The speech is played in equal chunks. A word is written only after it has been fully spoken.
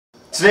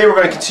Today we're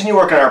going to continue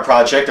working on our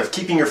project of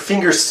keeping your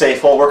fingers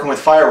safe while working with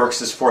fireworks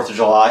this 4th of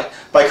July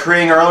by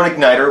creating our own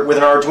igniter with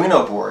an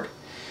Arduino board.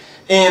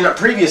 In a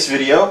previous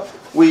video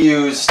we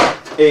used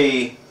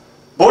a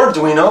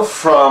Arduino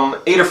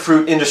from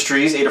Adafruit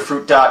Industries,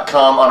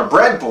 adafruit.com, on a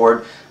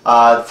breadboard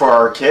for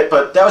our kit,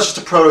 but that was just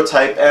a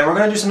prototype, and we're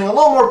going to do something a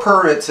little more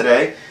permanent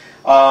today.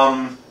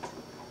 Although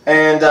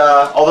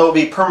it'll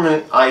be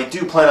permanent, I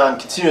do plan on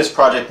continuing this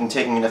project and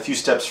taking it a few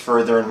steps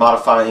further and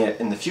modifying it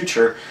in the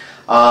future.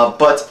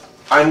 But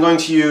I'm going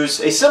to use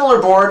a similar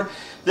board.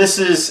 This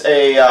is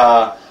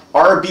a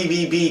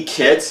RBBB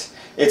kit.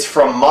 It's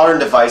from Modern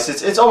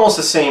Devices. It's almost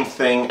the same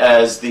thing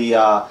as the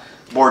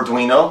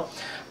Arduino.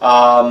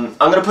 I'm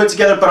going to put it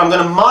together, but I'm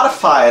going to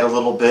modify it a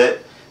little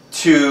bit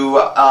to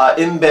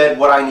embed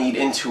what I need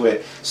into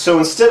it. So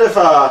instead of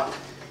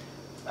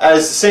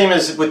as the same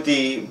as with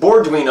the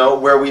Arduino,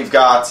 where we've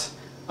got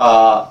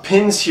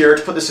pins here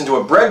to put this into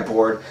a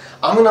breadboard,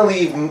 I'm going to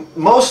leave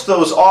most of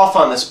those off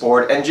on this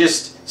board and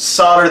just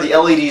solder the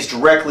LEDs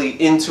directly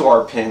into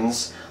our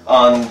pins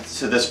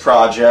onto this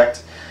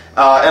project. And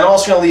I'm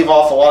also going to leave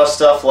off a lot of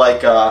stuff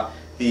like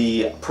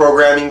the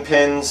programming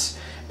pins,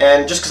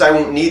 and just because I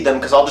won't need them,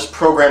 because I'll just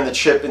program the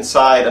chip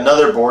inside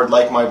another board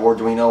like my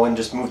Arduino and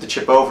just move the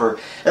chip over.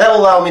 And that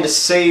will allow me to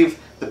save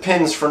the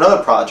pins for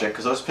another project,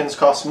 because those pins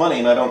cost money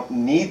and I don't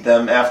need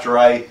them after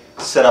I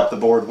set up the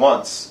board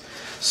once.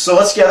 So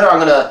let's together,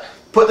 I'm going to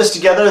put this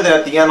together, then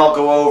at the end I'll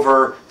go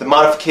over the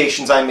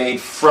modifications I made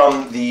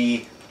from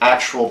the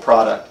actual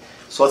product.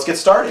 So let's get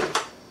started.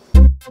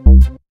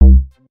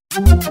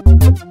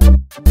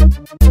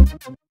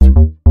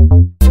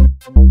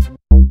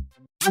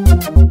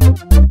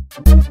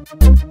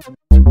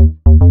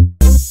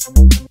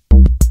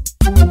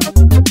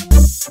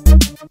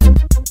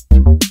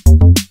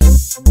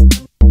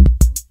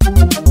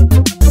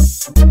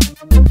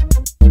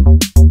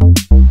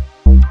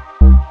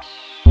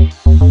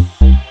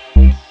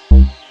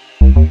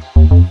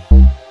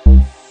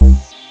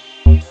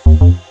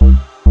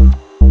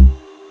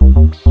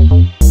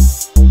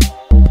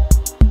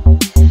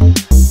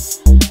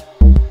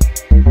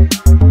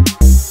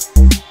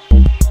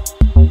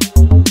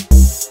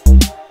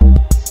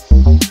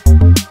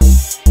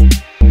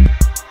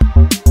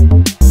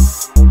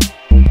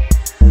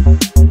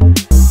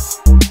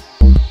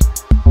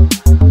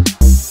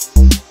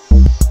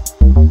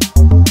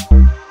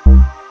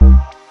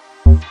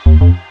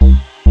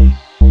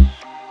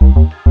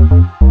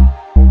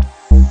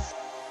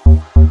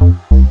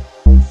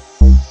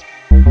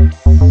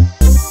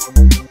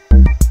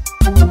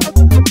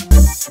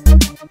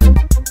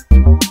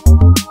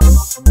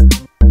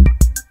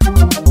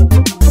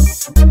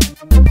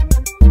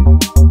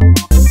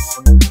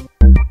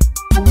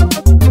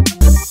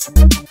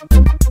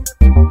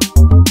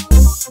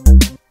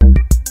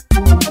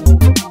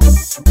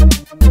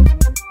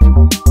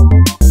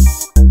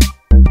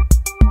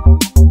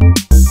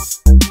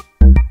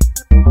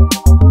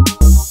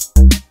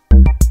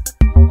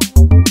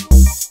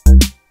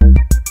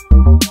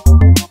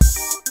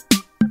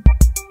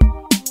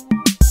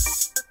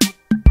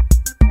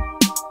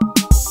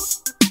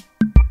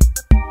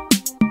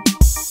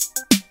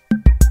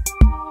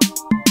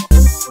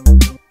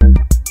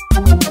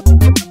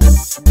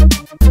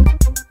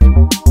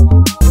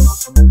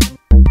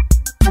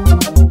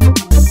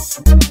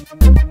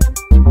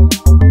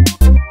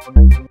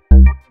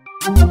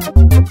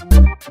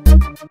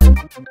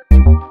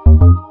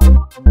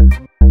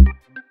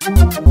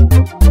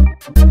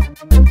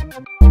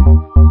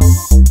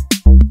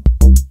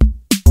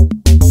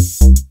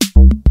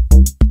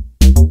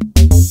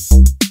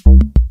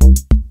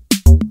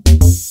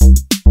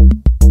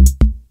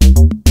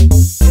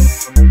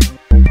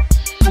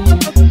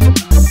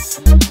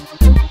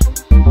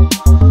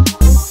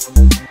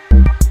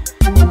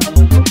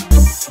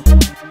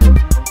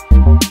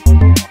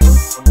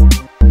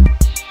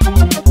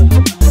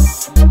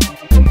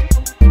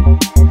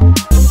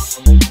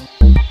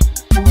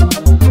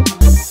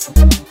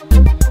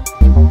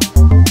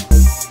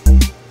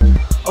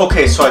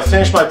 Okay, so I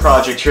finished my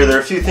project here. There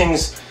are a few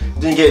things I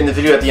didn't get in the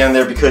video at the end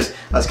there because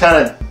I was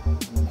kind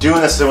of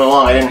doing this as I went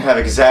along. I didn't have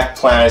an exact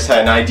plan, I just had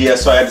an idea,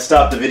 so I had to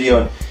stop the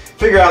video and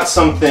figure out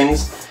some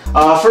things.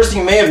 First thing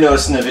you may have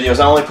noticed in the video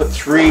is I only put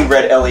 3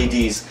 red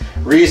LEDs.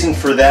 Reason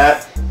for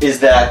that is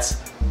that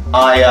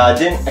I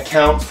didn't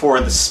account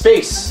for the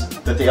space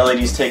that the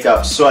LEDs take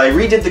up. So I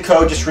redid the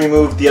code, just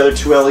removed the other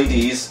 2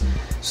 LEDs.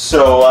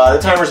 So the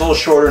timer's a little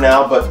shorter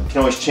now, but you can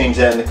always change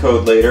that in the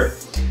code later.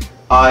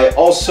 I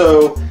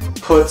also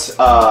put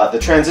the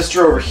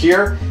transistor over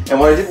here, and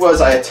what I did was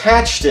I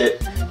attached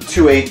it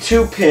to a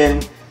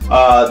 2-pin,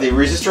 the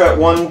resistor at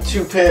one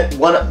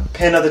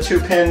pin of the 2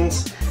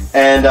 pins,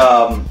 and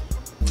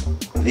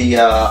the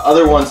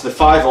other one's the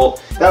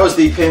 5-volt. That was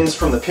the pins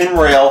from the pin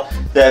rail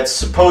that's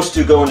supposed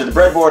to go into the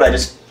breadboard. I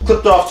just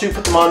clipped off 2,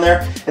 put them on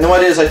there, and then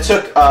what I did is I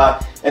took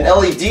an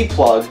LED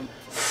plug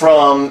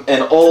from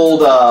an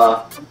old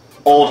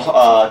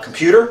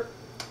computer,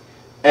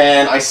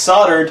 and I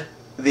soldered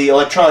the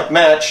electronic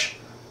match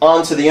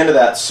onto the end of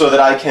that so that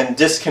I can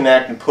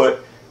disconnect and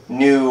put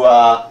new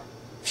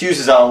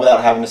fuses on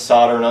without having to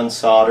solder and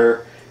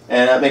unsolder,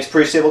 and that makes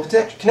pretty stable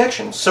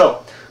connections. So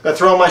I'm going to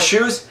throw on my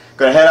shoes,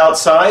 going to head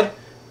outside,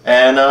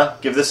 and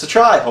give this a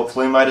try.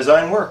 Hopefully my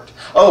design worked.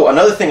 Oh,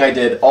 another thing I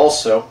did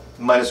also,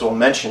 might as well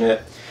mention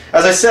it.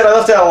 As I said, I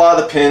left out a lot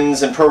of the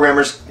pins and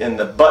programmers and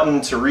the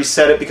button to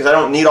reset it because I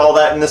don't need all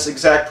that in this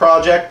exact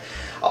project.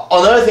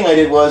 Another thing I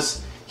did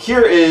was,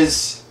 here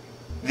is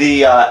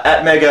the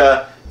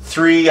Atmega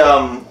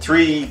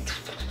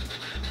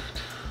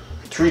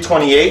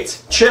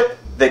 328 chip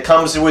that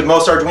comes with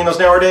most Arduinos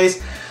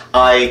nowadays.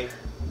 I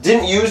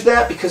didn't use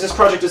that because this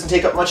project doesn't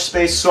take up much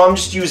space, so I'm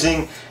just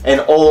using an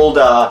old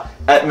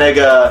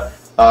Atmega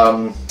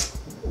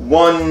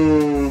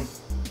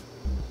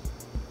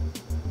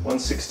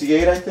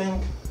 168, I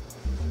think.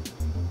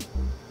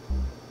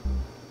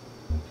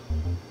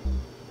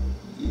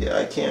 Yeah,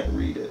 I can't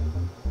read it.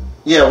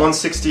 Yeah,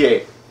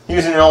 168.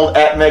 Using an old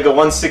Atmega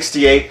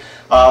 168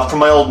 from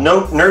my old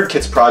Nerd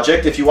Kits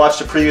project. If you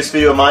watched a previous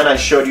video of mine, I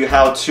showed you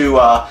how to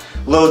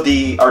load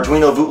the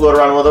Arduino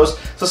bootloader on one of those.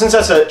 So since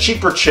that's a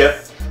cheaper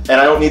chip, and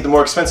I don't need the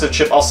more expensive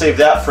chip, I'll save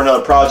that for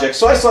another project.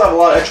 So I still have a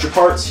lot of extra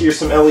parts. Here's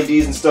some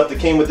LEDs and stuff that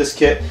came with this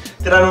kit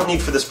that I don't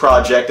need for this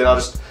project, and I'll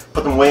just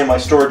put them away in my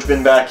storage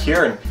bin back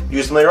here and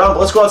use them later on. But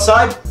let's go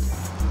outside.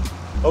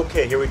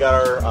 Okay, here we got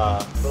our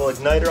little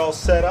igniter all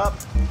set up,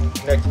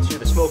 connected to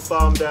the smoke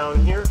bomb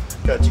down here.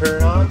 Gotta turn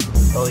it on,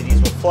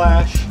 LEDs will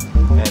flash,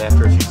 and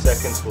after a few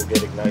seconds we'll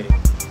get igniting.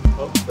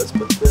 Oh, let's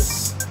put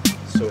this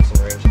so it's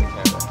in range of the camera.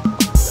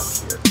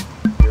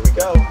 Here we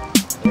go,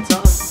 and it's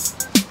on.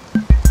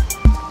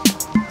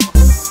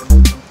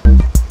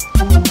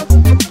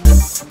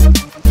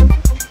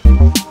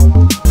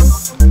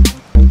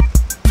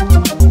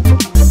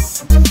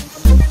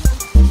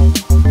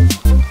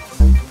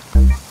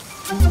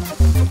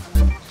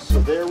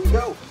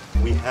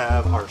 We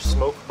have our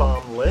smoke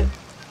bomb lit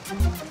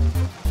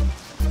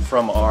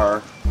from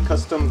our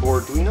custom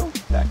Arduino.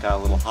 That got a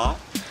little hot.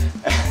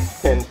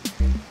 And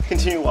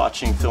continue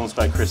watching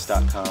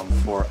filmsbychris.com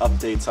for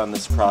updates on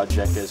this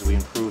project as we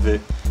improve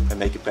it and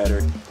make it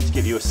better to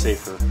give you a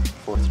safer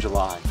 4th of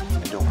July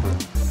and don't burn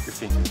your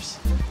fingers.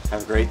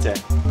 Have a great day.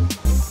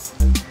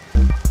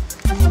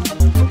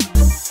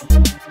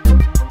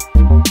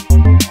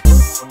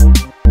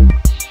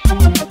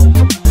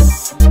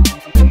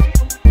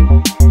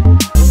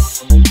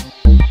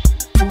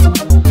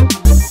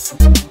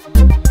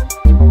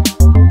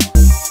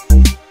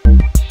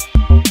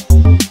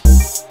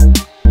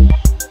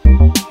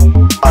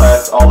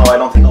 Although I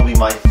don't think it'll be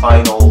my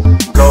final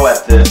go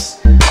at this.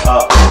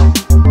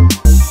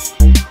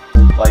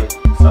 Light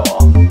fell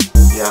off.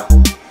 Yeah.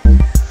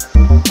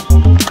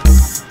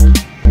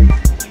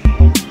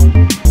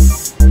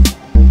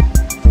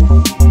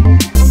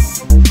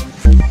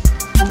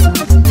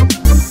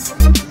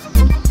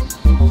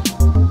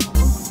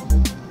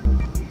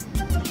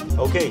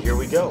 Okay, here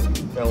we go.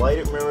 Gonna light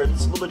it. Remember,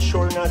 it's a little bit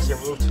shorter now because I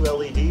removed 2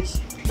 LEDs.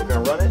 We're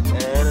gonna run it,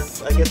 and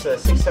I guess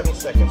 6-7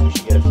 seconds we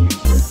should get a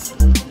fuse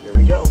here. Here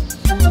we go.